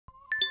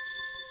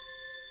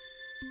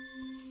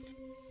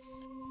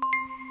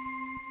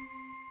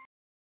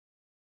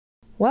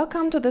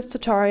Welcome to this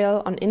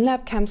tutorial on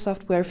inLab CAM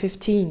software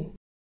 15.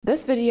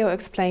 This video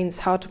explains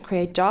how to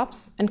create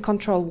jobs and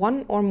control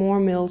one or more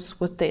mills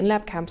with the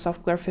inLab CAM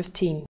software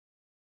 15.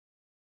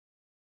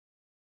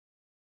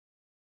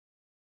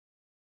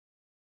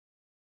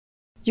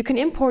 You can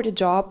import a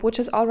job which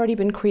has already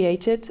been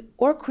created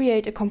or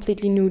create a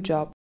completely new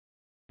job.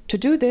 To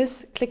do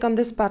this, click on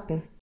this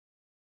button.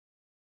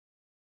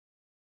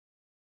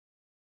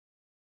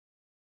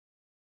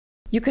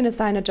 You can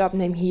assign a job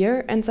name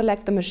here and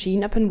select the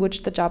machine upon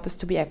which the job is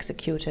to be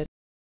executed.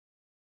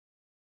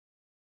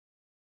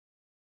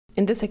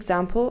 In this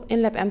example,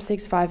 inLab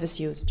M65 is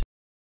used.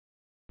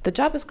 The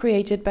job is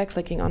created by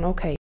clicking on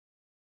OK.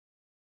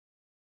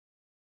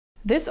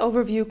 This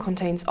overview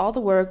contains all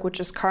the work which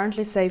is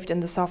currently saved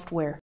in the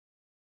software.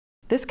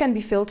 This can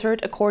be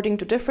filtered according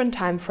to different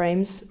time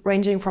frames,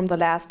 ranging from the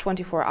last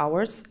 24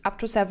 hours up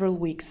to several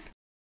weeks.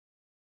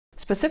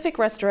 Specific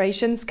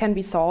restorations can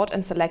be sought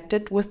and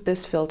selected with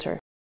this filter.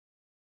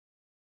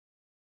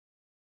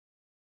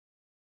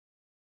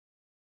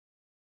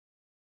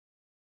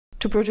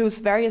 To produce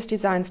various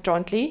designs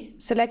jointly,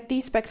 select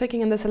these by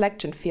clicking in the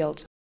Selection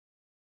field.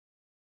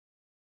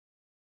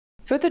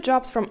 Further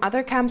jobs from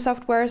other CAM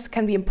softwares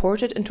can be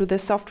imported into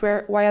this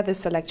software via this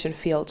Selection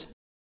field.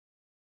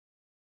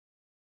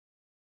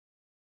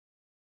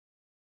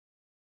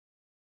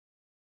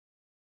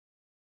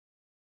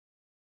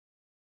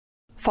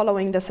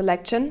 Following the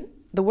selection,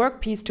 the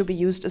workpiece to be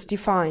used is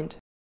defined.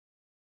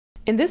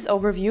 In this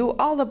overview,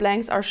 all the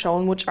blanks are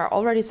shown which are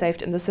already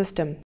saved in the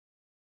system.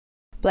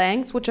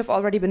 Blanks which have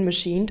already been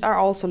machined are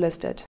also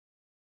listed.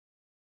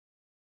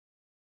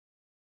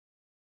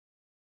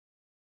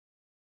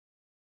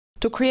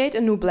 To create a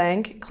new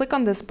blank, click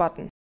on this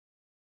button.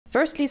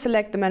 Firstly,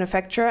 select the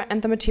manufacturer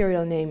and the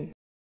material name.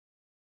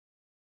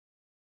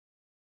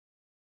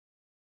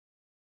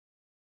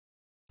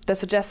 The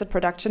suggested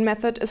production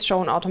method is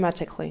shown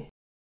automatically.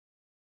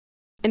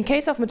 In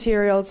case of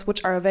materials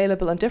which are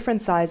available in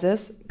different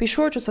sizes, be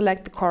sure to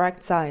select the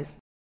correct size.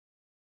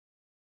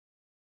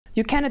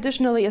 You can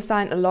additionally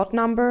assign a lot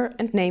number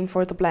and name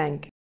for the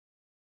blank.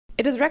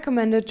 It is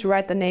recommended to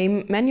write the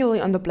name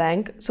manually on the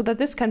blank so that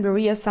this can be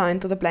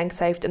reassigned to the blank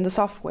saved in the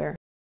software.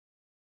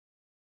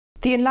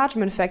 The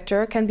enlargement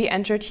factor can be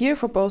entered here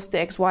for both the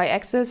XY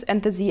axis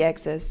and the Z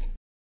axis.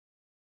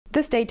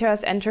 This data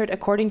is entered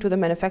according to the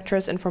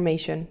manufacturer's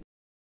information.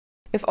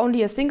 If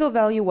only a single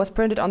value was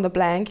printed on the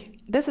blank,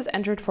 this is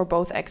entered for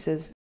both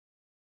axes.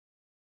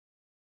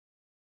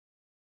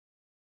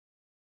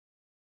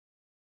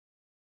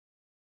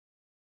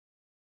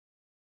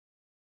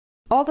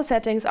 All the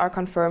settings are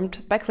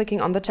confirmed by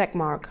clicking on the check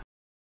mark.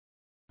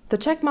 The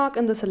check mark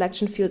in the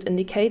selection field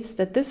indicates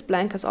that this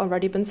blank has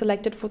already been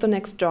selected for the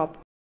next job.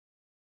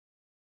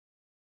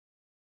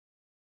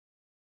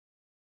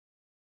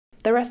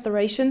 The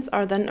restorations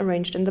are then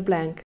arranged in the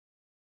blank.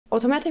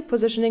 Automatic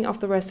positioning of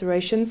the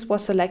restorations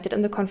was selected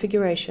in the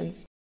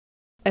configurations.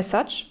 As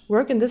such,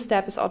 work in this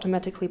step is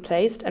automatically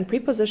placed and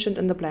pre-positioned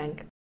in the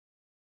blank.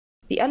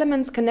 The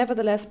elements can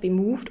nevertheless be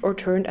moved or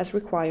turned as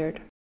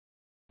required.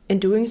 In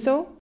doing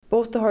so,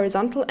 both the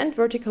horizontal and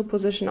vertical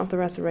position of the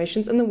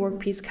restorations in the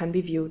workpiece can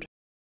be viewed.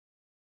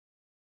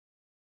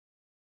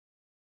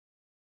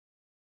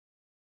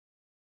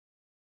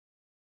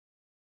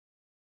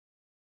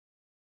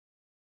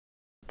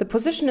 The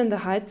position and the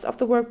heights of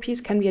the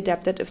workpiece can be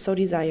adapted if so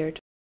desired.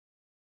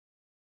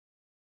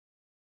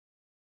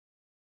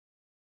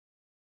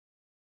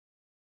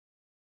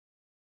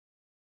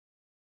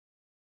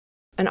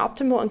 An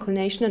optimal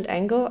inclination and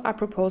angle are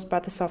proposed by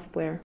the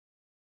software.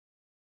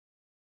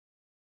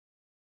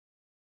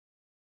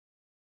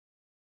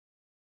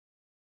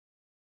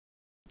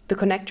 The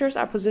connectors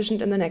are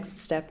positioned in the next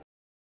step.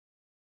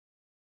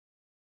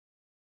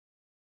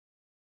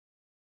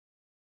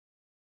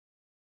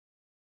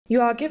 You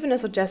are given a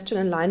suggestion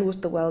in line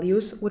with the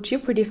values which you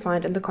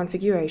predefined in the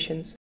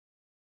configurations.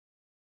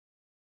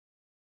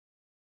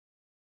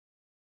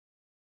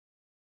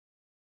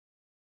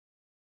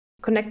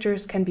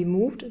 Connectors can be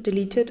moved,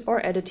 deleted,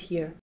 or added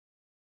here.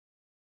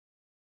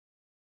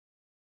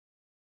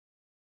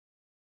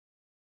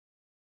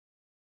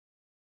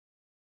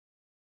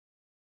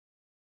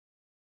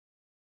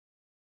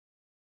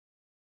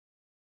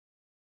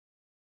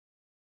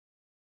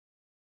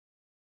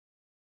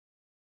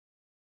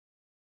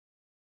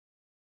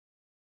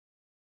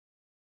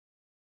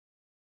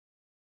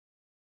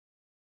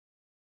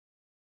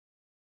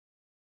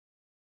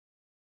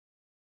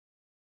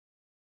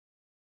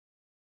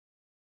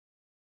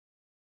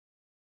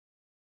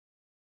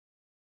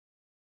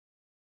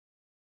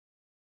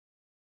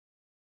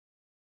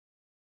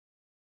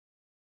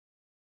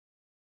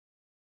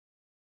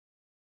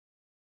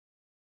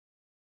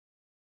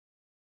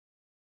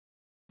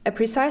 A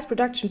precise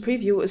production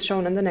preview is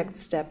shown in the next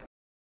step.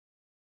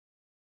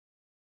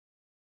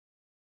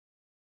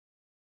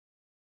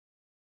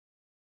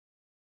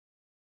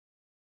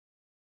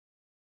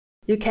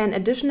 You can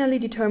additionally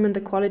determine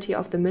the quality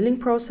of the milling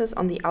process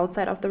on the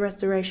outside of the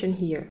restoration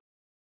here.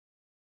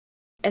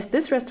 As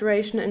this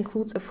restoration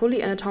includes a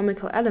fully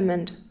anatomical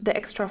element, the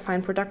extra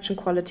fine production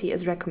quality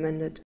is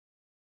recommended.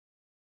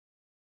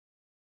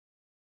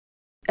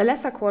 A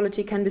lesser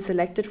quality can be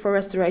selected for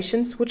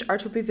restorations which are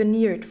to be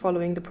veneered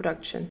following the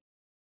production.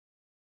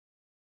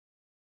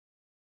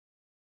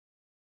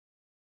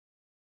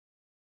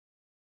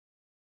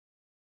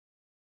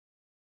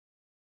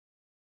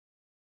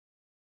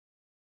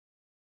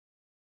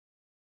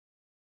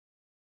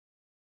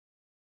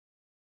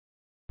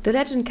 The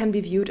legend can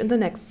be viewed in the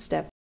next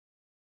step.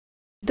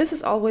 This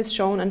is always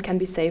shown and can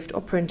be saved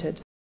or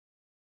printed.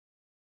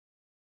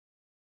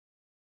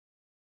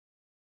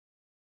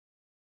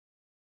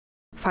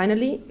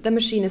 Finally, the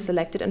machine is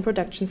selected and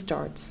production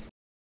starts.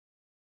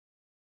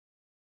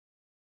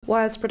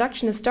 Whilst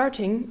production is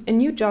starting, a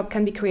new job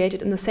can be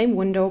created in the same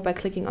window by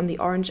clicking on the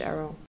orange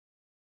arrow.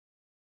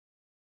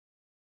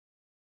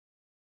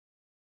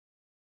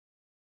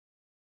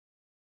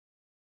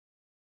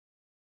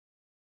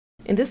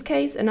 In this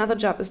case, another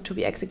job is to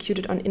be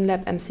executed on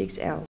inLab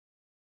MCXL.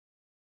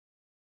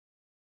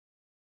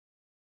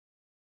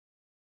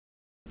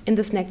 In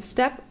this next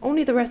step,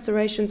 only the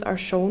restorations are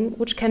shown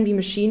which can be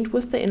machined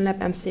with the inLab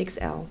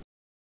MCXL.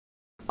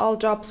 All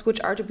jobs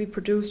which are to be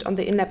produced on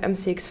the inLab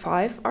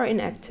MCX5 are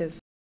inactive.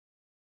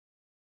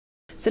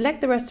 Select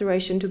the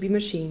restoration to be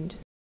machined.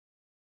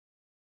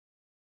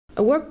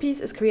 A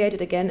workpiece is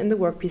created again in the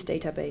workpiece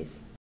database.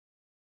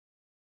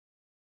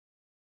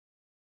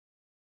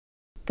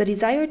 The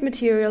desired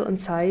material and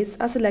size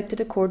are selected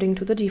according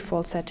to the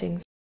default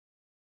settings.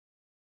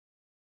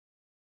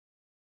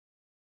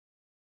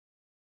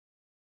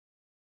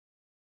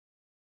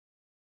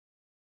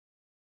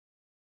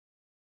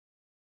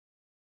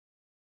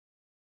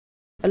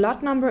 A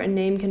lot number and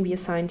name can be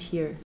assigned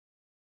here.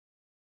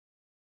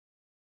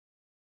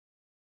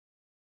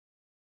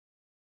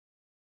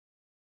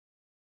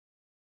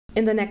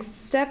 In the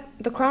next step,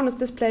 the crown is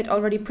displayed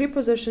already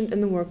pre-positioned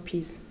in the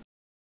workpiece.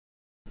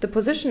 The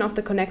position of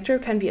the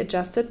connector can be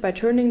adjusted by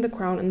turning the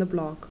crown in the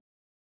block.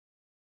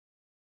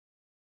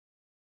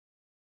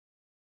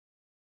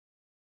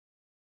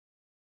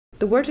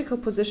 The vertical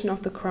position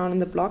of the crown in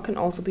the block can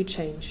also be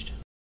changed.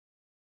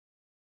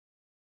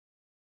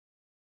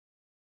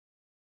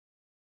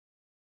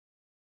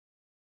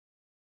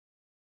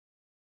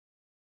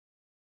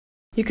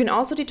 You can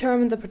also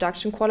determine the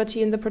production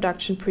quality in the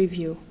production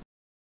preview.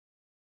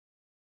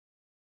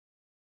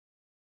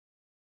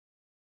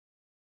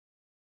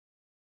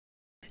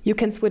 You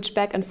can switch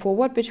back and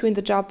forward between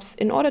the jobs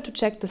in order to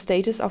check the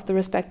status of the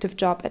respective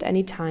job at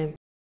any time.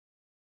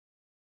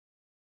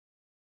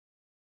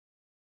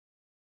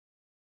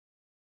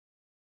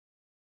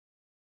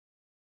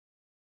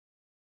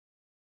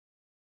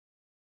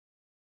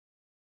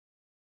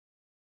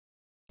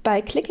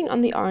 By clicking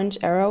on the orange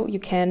arrow, you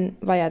can,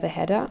 via the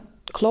header,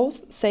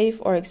 close,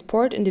 save or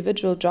export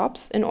individual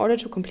jobs in order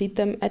to complete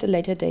them at a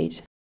later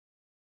date.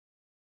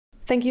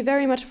 Thank you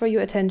very much for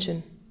your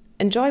attention.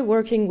 Enjoy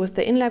working with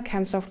the inLab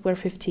CAM software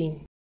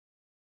 15.